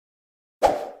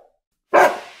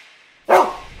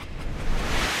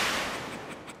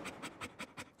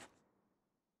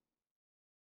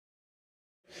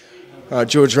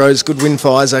George Rose, good win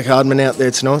for Issac Hardman out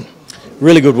there tonight.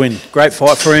 Really good win. Great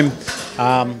fight for him.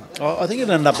 I think it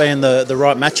ended up being the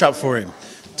right matchup for him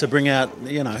to bring out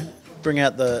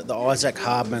the Issac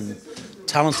Hardman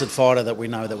talented fighter that we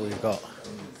know that we've got.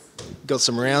 Got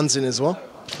some rounds in as well.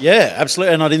 Yeah,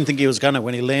 absolutely. And I didn't think he was going to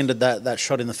when he landed that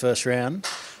shot in the first round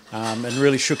and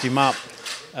really shook him up.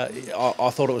 I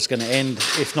thought it was going to end.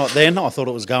 If not then, I thought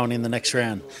it was going in the next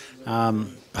round.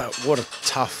 But what a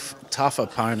tough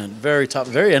opponent. Very tough,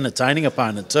 very entertaining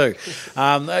opponent too.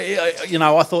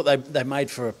 I thought they made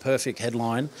for a perfect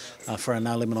headline for a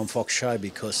No Limit on Fox show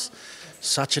because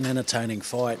such an entertaining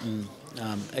fight. And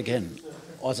again,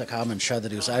 Issac Hardman showed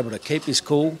that he was able to keep his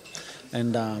cool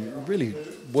and really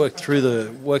work through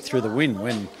the win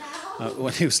when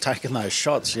he was taking those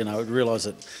shots. Realised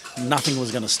that nothing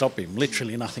was going to stop him.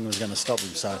 Literally nothing was going to stop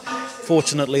him. So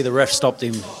fortunately, the ref stopped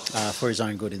him for his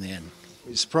own good in the end.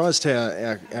 You're surprised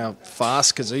how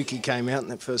fast Kazuki came out in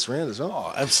that first round as well.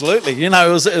 Oh, absolutely. It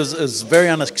was very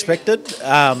unexpected,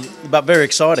 but very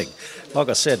exciting. Like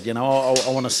I said, I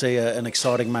want to see an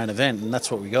exciting main event, and that's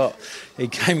what we got. He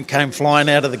came flying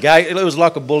out of the gate. It was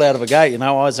like a bull out of a gate.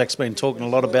 Isac's been talking a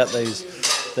lot about these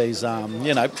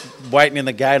waiting in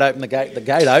the gate, open the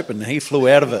gate open. He flew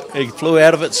out of it. He flew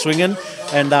out of it swinging,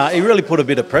 and he really put a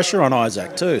bit of pressure on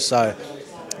Issac too. So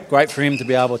great for him to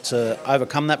be able to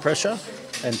overcome that pressure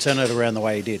and turn it around the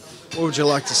way he did. What would you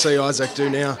like to see Issac do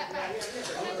now?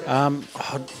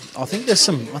 I think there's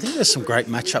some great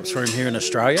matchups for him here in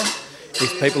Australia,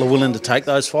 if people are willing to take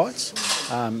those fights.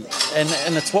 And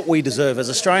it's what we deserve. As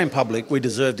Australian public, we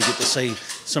deserve to get to see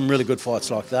some really good fights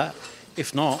like that.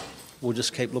 If not, we'll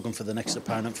just keep looking for the next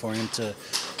opponent for him to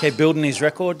keep building his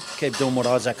record, keep doing what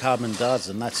Issac Hardman does,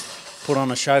 and that's put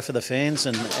on a show for the fans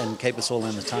and keep us all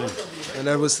entertained. And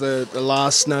that was the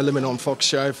last No Limit on Fox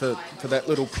show for that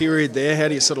little period there. How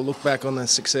do you sort of look back on the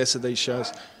success of these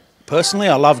shows? Personally,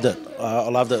 I loved it. I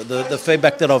loved it. The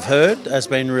feedback that I've heard has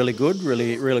been really good,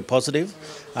 really positive.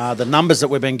 The numbers that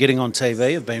we've been getting on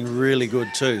TV have been really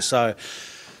good too. So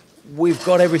we've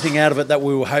got everything out of it that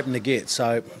we were hoping to get.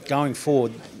 So going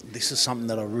forward, this is something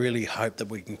that I really hope that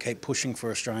we can keep pushing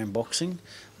for Australian boxing.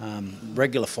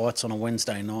 Regular fights on a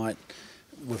Wednesday night.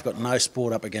 We've got no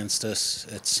sport up against us.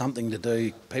 It's something to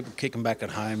do. People kicking back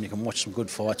at home. You can watch some good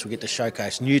fights. We get to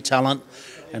showcase new talent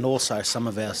and also some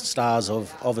of our stars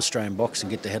of Australian boxing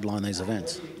get to headline these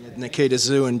events. Nikita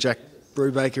Tszyu and Jack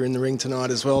Brubaker in the ring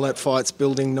tonight as well. That fight's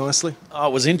building nicely. Oh,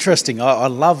 it was interesting. I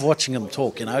love watching them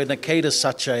talk. Nikita's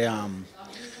such a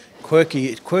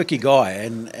quirky guy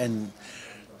and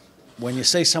when you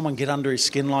see someone get under his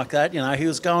skin like that, he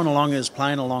was going along, he was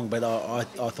playing along, but I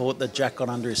thought that Jack got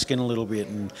under his skin a little bit.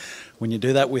 And when you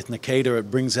do that with Nikita,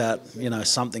 it brings out,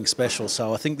 something special.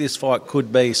 So I think this fight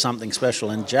could be something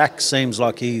special. And Jack seems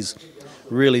like he's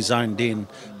really zoned in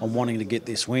on wanting to get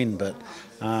this win. But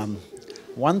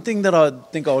one thing that I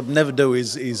think I would never do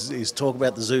is talk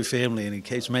about the Tszyu family, and he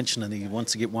keeps mentioning he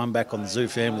wants to get one back on the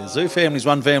Tszyu family. The Tszyu family is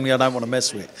one family I don't want to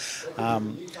mess with.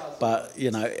 But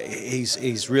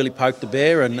he's really poked the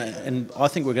bear, and I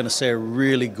think we're going to see a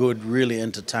really good, really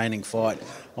entertaining fight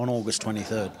on August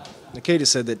 23rd. Nikita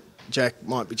said that Jack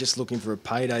might be just looking for a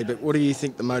payday, but what do you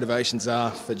think the motivations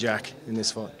are for Jack in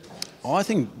this fight? I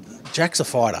think Jack's a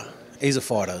fighter. He's a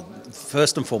fighter.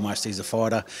 First and foremost, he's a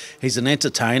fighter. He's an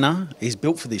entertainer. He's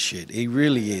built for this shit. He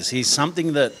really is. He's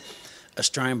something that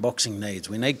Australian boxing needs.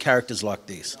 We need characters like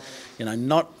this.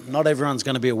 Not everyone's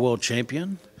going to be a world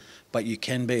champion, but you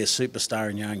can be a superstar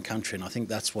in your own country, and I think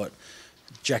that's what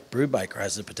Jack Brubaker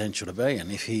has the potential to be. And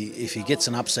if he gets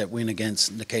an upset win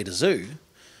against Nikita Tszyu,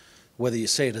 whether you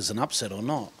see it as an upset or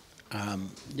not,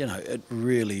 it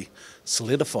really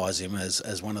solidifies him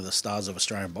as one of the stars of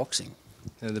Australian boxing.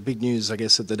 The big news, I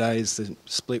guess, of the day is the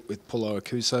split with Paulo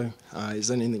Aokuso. Is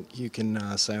there anything you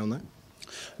can say on that?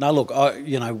 No, look, I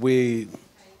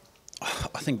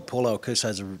think Paulo Aokuso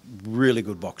is a really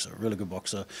good boxer,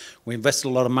 We invested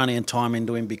a lot of money and time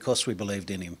into him because we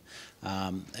believed in him.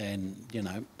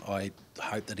 I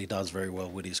hope that he does very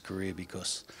well with his career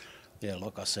because,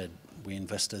 like I said, we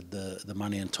invested the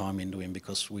money and time into him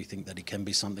because we think that he can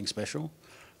be something special.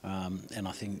 And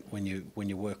I think when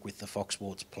you work with the Fox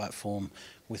Sports platform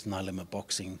with No Limit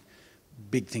Boxing,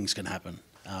 big things can happen.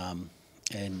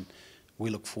 And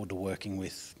we look forward to working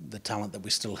with the talent that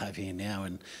we still have here now,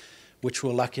 and which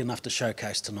we're lucky enough to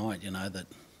showcase tonight. That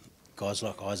guys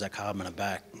like Issac Hardman are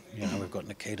back. We've got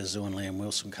Nikita Tszyu and Liam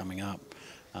Wilson coming up.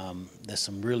 There's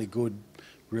some really good,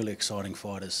 really exciting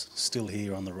fighters still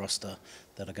here on the roster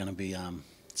that are going to be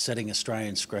setting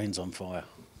Australian screens on fire.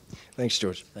 Thanks,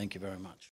 George. Thank you very much.